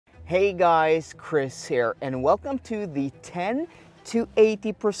Hey guys, Chris here, and welcome to the 10 to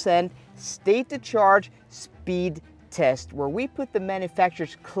 80% state to charge speed test, where we put the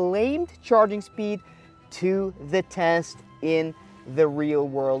manufacturer's claimed charging speed to the test in the real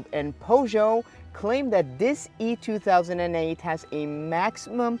world. And Peugeot claimed that this E2008 has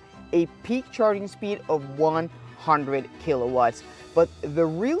a peak charging speed of 100 kilowatts. But the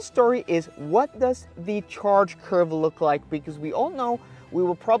real story is, what does the charge curve look like? Because we all know we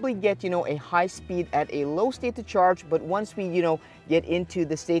will probably get, a high speed at a low state to charge, but once we, get into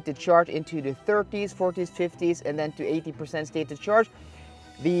the state to charge into the 30s, 40s, 50s, and then to 80% state to charge,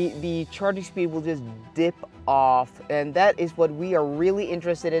 the charging speed will just dip off. And that is what we are really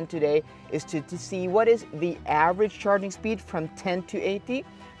interested in today, is to see what is the average charging speed from 10 to 80,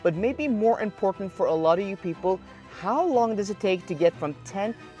 but maybe more important for a lot of you people, how long does it take to get from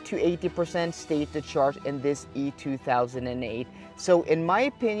 10 to 80% state to charge in this E2008? So in my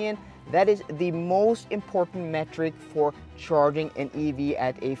opinion, that is the most important metric for charging an EV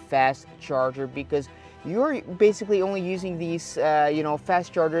at a fast charger, because you're basically only using these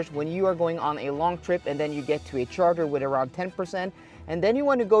fast chargers when you are going on a long trip, and then you get to a charger with around 10%, and then you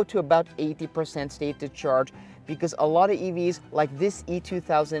want to go to about 80% state to charge, because a lot of EVs like this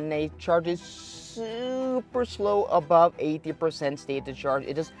E2008 charges super slow above 80% state to charge.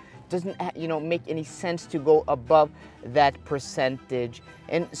 It just doesn't make any sense to go above that percentage,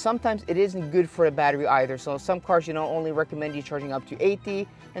 and sometimes it isn't good for the battery either. So some cars only recommend you charging up to 80,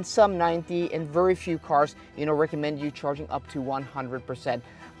 and some 90, and very few cars recommend you charging up to 100%.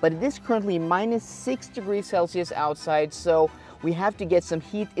 But it is currently -6 degrees Celsius outside, so we have to get some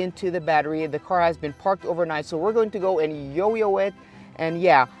heat into the battery. The car has been parked overnight, so we're going to go and yo-yo it. And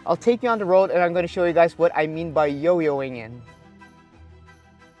yeah, I'll take you on the road, and I'm going to show you guys what I mean by yo-yoing it.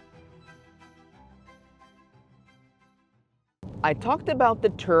 I talked about the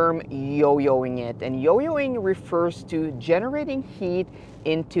term yo-yoing it, and yo-yoing refers to generating heat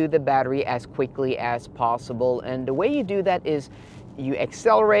into the battery as quickly as possible. And the way you do that is you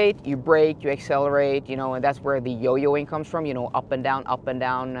accelerate, you brake, you accelerate, and that's where the yo-yoing comes from, up and down,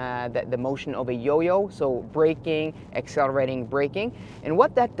 the motion of a yo-yo. So braking, accelerating, braking. And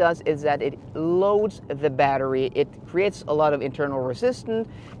what that does is that it loads the battery. It creates a lot of internal resistance,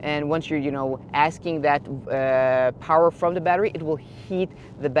 and once you're, asking that power from the battery, it will heat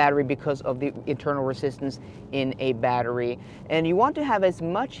the battery because of the internal resistance in a battery. And you want to have as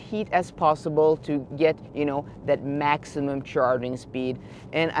much heat as possible to get, that maximum charging speed.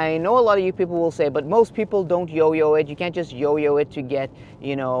 And I know a lot of you people will say, but most people don't yo-yo it. You can't just yo-yo it to get,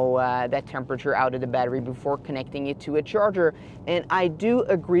 that temperature out of the battery before connecting it to a charger. And I do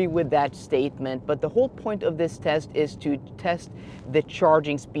agree with that statement, but the whole point of this test is to test the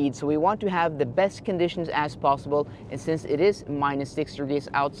charging speed. So we want to have the best conditions as possible, and since it is -6 degrees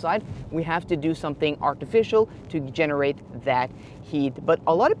outside, we have to do something artificial to generate that heat. But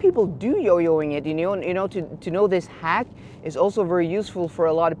a lot of people do yo-yoing it. To know this hack is also very useful for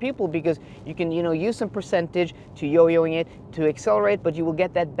a lot of people, because you can use some percentage to yo-yoing it to accelerate, but you will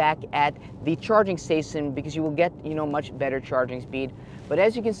get that back at the charging station, because you will get much better charging speed. But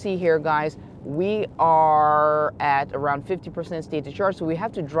as you can see here, guys, we are at around 50% state to charge, so we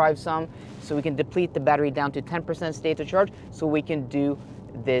have to drive some so we can deplete the battery down to 10% state to charge so we can do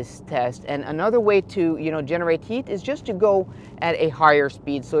this test. And another way to generate heat is just to go at a higher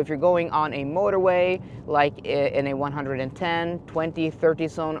speed. So if you're going on a motorway, like in a 110, 20, 30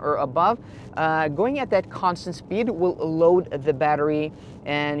 zone or above, going at that constant speed will load the battery,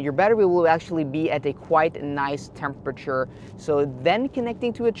 and your battery will actually be at a quite nice temperature. So then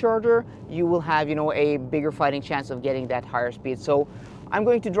connecting to a charger, you will have a bigger fighting chance of getting that higher speed. So I'm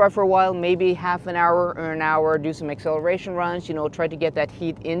going to drive for a while, maybe half an hour or an hour, do some acceleration runs, try to get that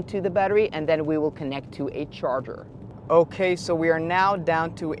heat into the battery, and then we will connect to a charger. Okay, so we are now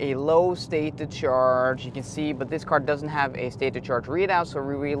down to a low state to charge. You can see, but this car doesn't have a state to charge readout, so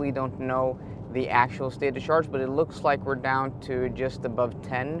we really don't know the actual state to charge, but it looks like we're down to just above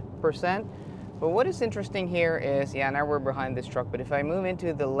 10%. But what is interesting here is, now we're behind this truck, but if I move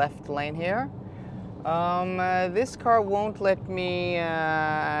into the left lane here, this car won't let me,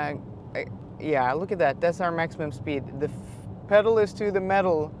 look at that, that's our maximum speed. The pedal is to the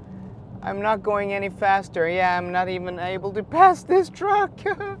metal. I'm not going any faster. I'm not even able to pass this truck.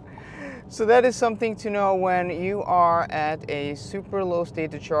 So that is something to know when you are at a super low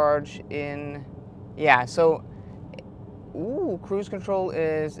state to charge in, cruise control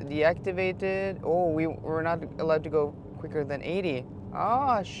is deactivated. Oh, we're not allowed to go quicker than 80.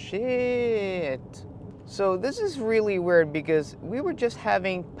 Oh, shit. So this is really weird, because we were just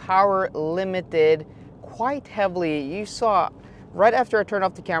having power limited quite heavily. You saw right after I turned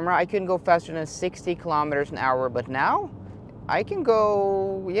off the camera, I couldn't go faster than 60 kilometers an hour, but now I can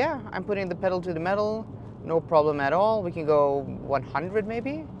go, yeah, I'm putting the pedal to the metal, no problem at all. We can go 100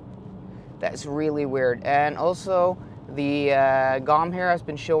 maybe. That's really weird. And also the GOM here has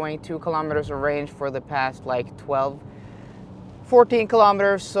been showing 2 kilometers of range for the past like 14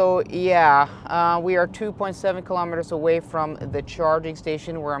 kilometers. So yeah, we are 2.7 kilometers away from the charging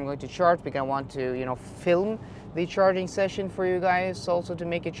station where I'm going to charge, because I want to, you know, film the charging session for you guys, also to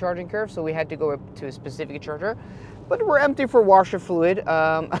make a charging curve. So we had to go up to a specific charger, but we're empty for washer fluid.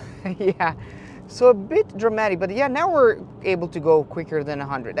 Yeah, so a bit dramatic, but yeah, now we're able to go quicker than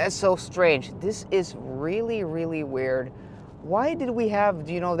 100. That's so strange. This is really, really weird. Why did we have,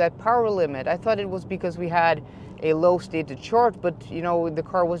 you know, that power limit? I thought it was because we had a low state to charge, but you know, the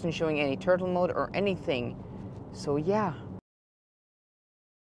car wasn't showing any turtle mode or anything. So yeah.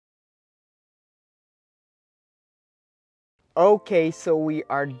 Okay, so we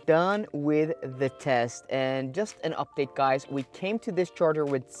are done with the test, and just an update, guys. We came to this charger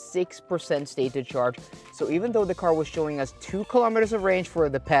with 6% state to charge. So even though the car was showing us 2 kilometers of range for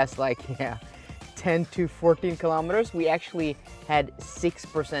the past, like, yeah, 10 to 14 kilometers, we actually had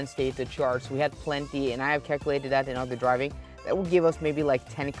 6% state to charge. So we had plenty, and I have calculated that in other driving. That would give us maybe like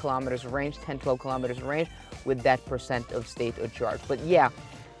 10 kilometers of range, 10, 12 kilometers of range with that percent of state of charge. But yeah,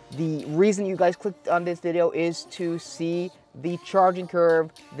 the reason you guys clicked on this video is to see the charging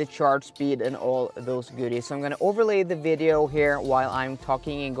curve, the charge speed, and all those goodies. So I'm going to overlay the video here while I'm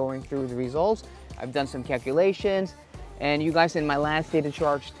talking and going through the results. I've done some calculations, and you guys in my last state of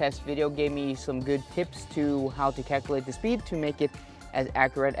charge test video gave me some good tips to how to calculate the speed to make it as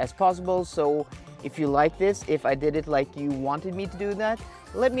accurate as possible. So if you like this, if I did it like you wanted me to do that,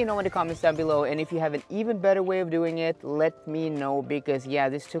 let me know in the comments down below. And if you have an even better way of doing it, let me know, because yeah,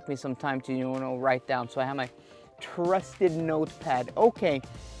 this took me some time to, you know, write down. So I have my trusted notepad. Okay,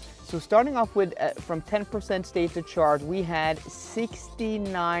 so starting off with from 10% state to charge, we had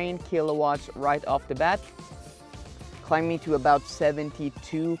 69 kilowatts right off the bat, climbing to about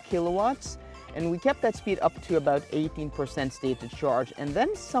 72 kilowatts, and we kept that speed up to about 18% state to charge. And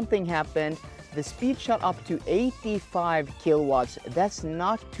then something happened. The speed shot up to 85 kilowatts. That's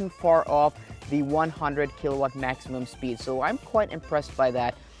not too far off the 100 kilowatt maximum speed, so I'm quite impressed by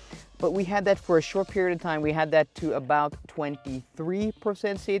that. But we had that for a short period of time. We had that to about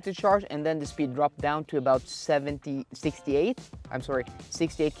 23% state to charge, and then the speed dropped down to about 68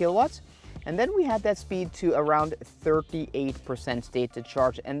 kilowatts. And then we had that speed to around 38% state to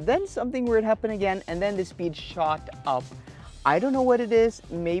charge. And then something weird happened again, and then the speed shot up. I don't know what it is.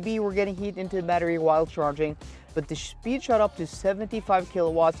 Maybe we're getting heat into the battery while charging, but the speed shot up to 75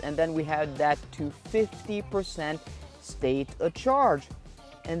 kilowatts, and then we had that to 50% state of charge.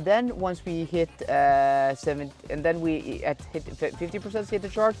 And then once we hit hit 50% state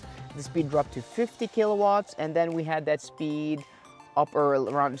of charge, the speed dropped to 50 kilowatts, and then we had that speed up or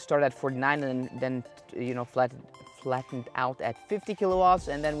around, start at 49, and then you know, flattened out at 50 kilowatts,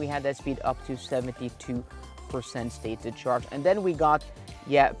 and then we had that speed up to 72% state to charge. And then we got,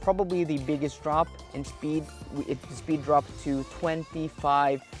 yeah, probably the biggest drop in speed. The speed dropped to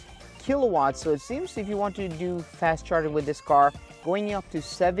 25 kilowatts. So it seems if you want to do fast charging with this car, going up to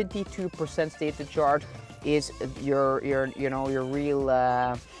 72% state to charge is your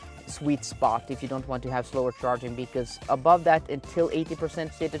real sweet spot if you don't want to have slower charging, because above that, until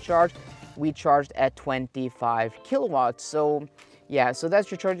 80% state to charge, we charged at 25 kilowatts. So yeah, so that's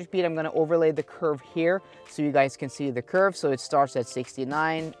your charging speed. I'm going to overlay the curve here so you guys can see the curve. So it starts at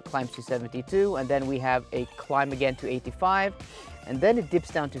 69, climbs to 72, and then we have a climb again to 85, and then it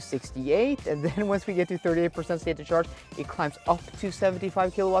dips down to 68, and then once we get to 38% state to charge, it climbs up to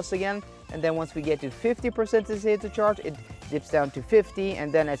 75 kilowatts again, and then once we get to 50% state to charge, it dips down to 50,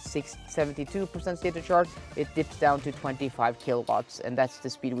 and then at 72% state to charge, it dips down to 25 kilowatts, and that's the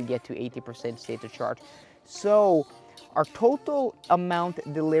speed we get to 80% state to charge. So our total amount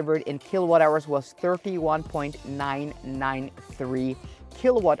delivered in kilowatt hours was 31.993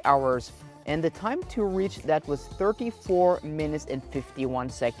 kilowatt hours. And the time to reach that was 34 minutes and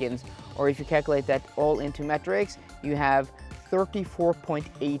 51 seconds. Or if you calculate that all into metrics, you have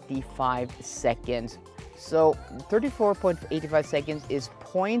 34.85 seconds. So 34.85 seconds is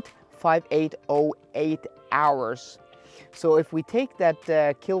 0.5808 hours. So if we take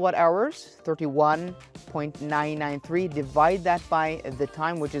that kilowatt hours, 31.993, divide that by the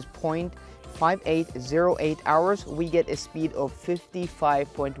time, which is 0.5808 hours, we get a speed of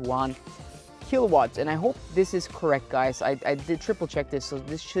 55.1 kilowatts, and I hope this is correct, guys. I did triple check this, so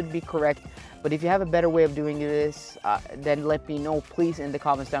this should be correct. But if you have a better way of doing this, then let me know, please, in the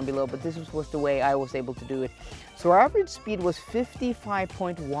comments down below. But this was the way I was able to do it. So our average speed was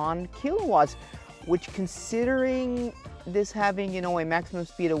 55.1 kilowatts, which, considering this having, you know, a maximum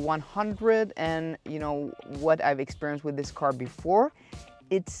speed of 100 and, you know, what I've experienced with this car before,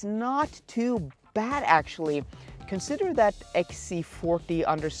 it's not too bad, actually. Consider that XC40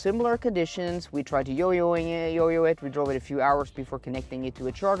 under similar conditions. We tried to yo-yo it. We drove it a few hours before connecting it to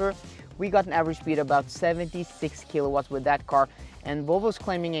a charger. We got an average speed of about 76 kilowatts with that car, and Volvo's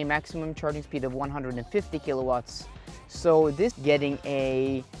claiming a maximum charging speed of 150 kilowatts. So this getting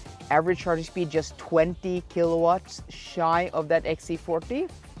a average charging speed just 20 kilowatts shy of that XC40.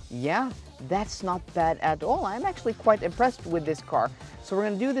 Yeah, that's not bad at all. I'm actually quite impressed with this car. So we're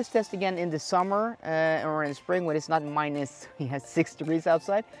going to do this test again in the summer or in the spring when it's not minus 6 degrees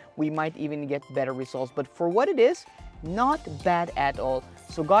outside. We might even get better results. But for what it is, not bad at all.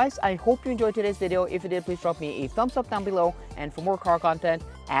 So guys, I hope you enjoyed today's video. If you did, please drop me a thumbs up down below. And for more car content,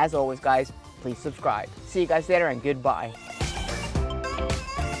 as always guys, please subscribe. See you guys later and goodbye.